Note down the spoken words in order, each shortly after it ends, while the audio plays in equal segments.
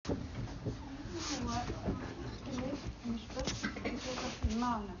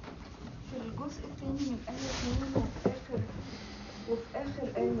معنى في الجزء الثاني من آية 2 وفي آخر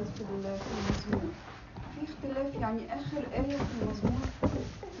آية في المزمور. في اختلاف، يعني آخر آية في المزمور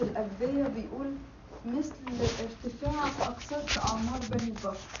في الأغبية بيقول مثل ارتفاعك أكثرت أعمار بني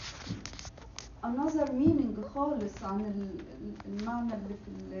البشر. another meaning خالص عن المعنى اللي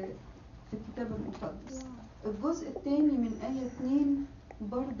في الكتاب المقدس. الجزء الثاني من آية 2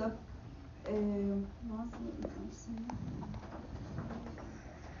 برضك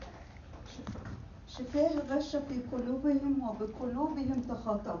شفاه غش في قلوبهم وبقلوبهم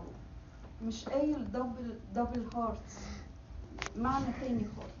تخاطبوا. مش قايل دبل هارتس، معنى تاني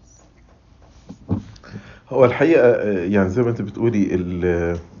خالص. هو الحقيقة يعني زي ما انت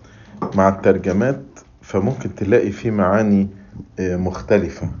بتقولي مع الترجمات فممكن تلاقي فيه معاني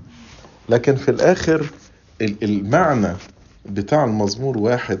مختلفة، لكن في الآخر المعنى بتاع المزمور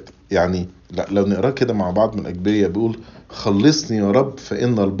واحد. يعني لو نقرأ كده مع بعض من الأجبية بيقول خلصني يا رب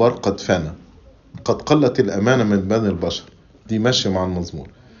فإن البر قد فنى، قد قلت الأمانة من بني البشر. دي ماشية مع المزمور.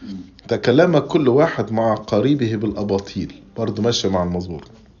 تكلم كل واحد مع قريبه بالأباطيل، برضو ماشية مع المزمور.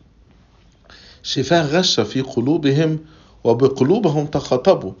 شفاه غش في قلوبهم وبقلوبهم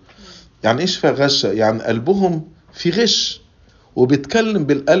تخاطبوا. يعني ايش شفاه غش؟ يعني قلبهم في غش، وبيتكلم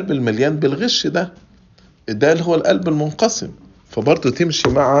بالقلب المليان بالغش ده اللي هو القلب المنقسم. فبرضو تمشي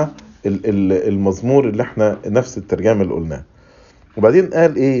مع المزمور اللي احنا نفس الترجمة اللي قلناه. وبعدين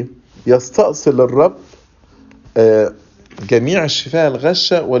قال ايه؟ يستأصل الرب جميع الشفاه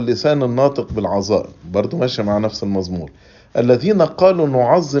الغشة واللسان الناطق بالعظائم. برضو ماشي مع نفس المزمور. الذين قالوا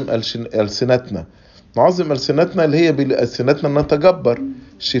نعظم ألسنتنا. نعظم ألسنتنا اللي هي بألسنتنا نتجبر.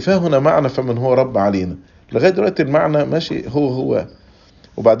 الشفاه هنا معنى فمن هو رب علينا. لغاية دلوقتي المعنى ماشي هو.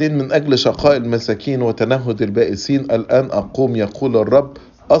 وبعدين من أجل شقاء المساكين وتنهد البائسين الآن أقوم يقول الرب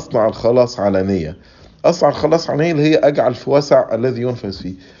أصنع الخلاص علانية. أصنع الخلاص علانية اللي هي أجعل في وسع الذي ينفذ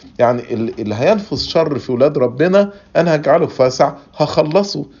فيه. يعني اللي هينفذ شر في ولاد ربنا أنا هجعله في وسع،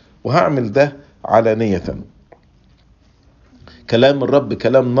 هخلصه وهعمل ده علانية. كلام الرب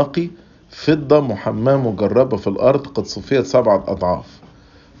كلام نقي، فضة محماة مجربة في الأرض قد صفيت 7 أضعاف.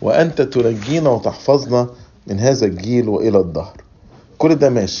 وأنت تنجينا وتحفظنا من هذا الجيل وإلى الدهر. كل ده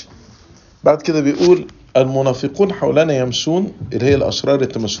ماشي. بعد كده بيقول المنافقون حولنا يمشون، اللي هي الأشرار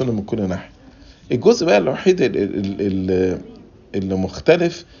يتمشون من كل ناحية. الجزء بقى الوحيد اللي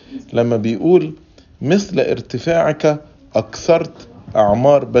مختلف لما بيقول مثل ارتفاعك أكثرت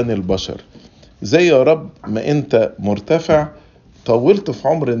أعمار بني البشر. زي يا رب ما أنت مرتفع طولت في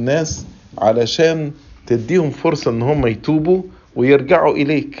عمر الناس علشان تديهم فرصة ان هم يتوبوا ويرجعوا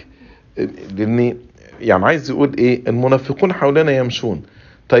إليك. لأن يعني عايز يقول إيه؟ المنافقون حولنا يمشون.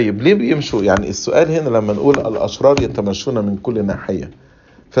 طيب ليه بيمشوا؟ يعني السؤال هنا لما نقول الأشرار يتمشون من كل ناحية،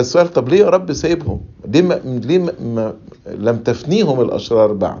 فالسؤال طب ليه يا رب سايبهم؟ ليه ما لم تفنيهم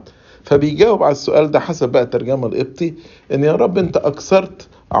الأشرار بعد؟ فبيجاوب على السؤال ده حسب بقى ترجمة القبطي إن يا رب أنت أكثرت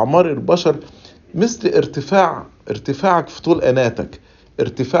أعمار البشر مثل ارتفاعك في طول أناتك،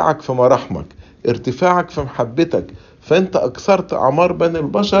 ارتفاعك في مراحمك، ارتفاعك في محبتك. فأنت أكثرت أعمار بني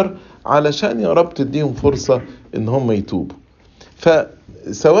البشر علشان يا رب تديهم فرصة إن هم يتوبوا.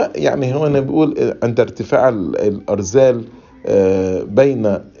 فسواء يعني هو أنا بيقول عند ارتفاع الأرذال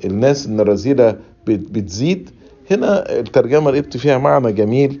بين الناس إن الرذيلة بتزيد. هنا الترجمة القبطي فيها معنى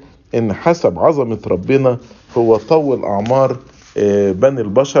جميل إن حسب عظمة ربنا هو طول أعمار بني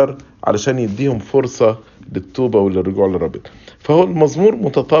البشر علشان يديهم فرصة للتوبة وللرجوع لربنا. فهو المزمور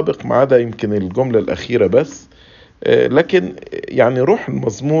متطابق ما عدا يمكن الجملة الأخيرة بس، لكن يعني روح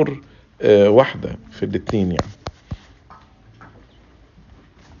المزمور واحدة في الاثنين يعني.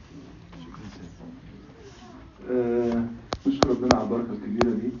 نشكر ربنا على البركة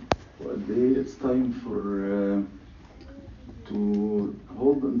الكبيرة دي وقد ايه it's time for to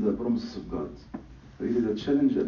hold on the promises of God. Really the challenge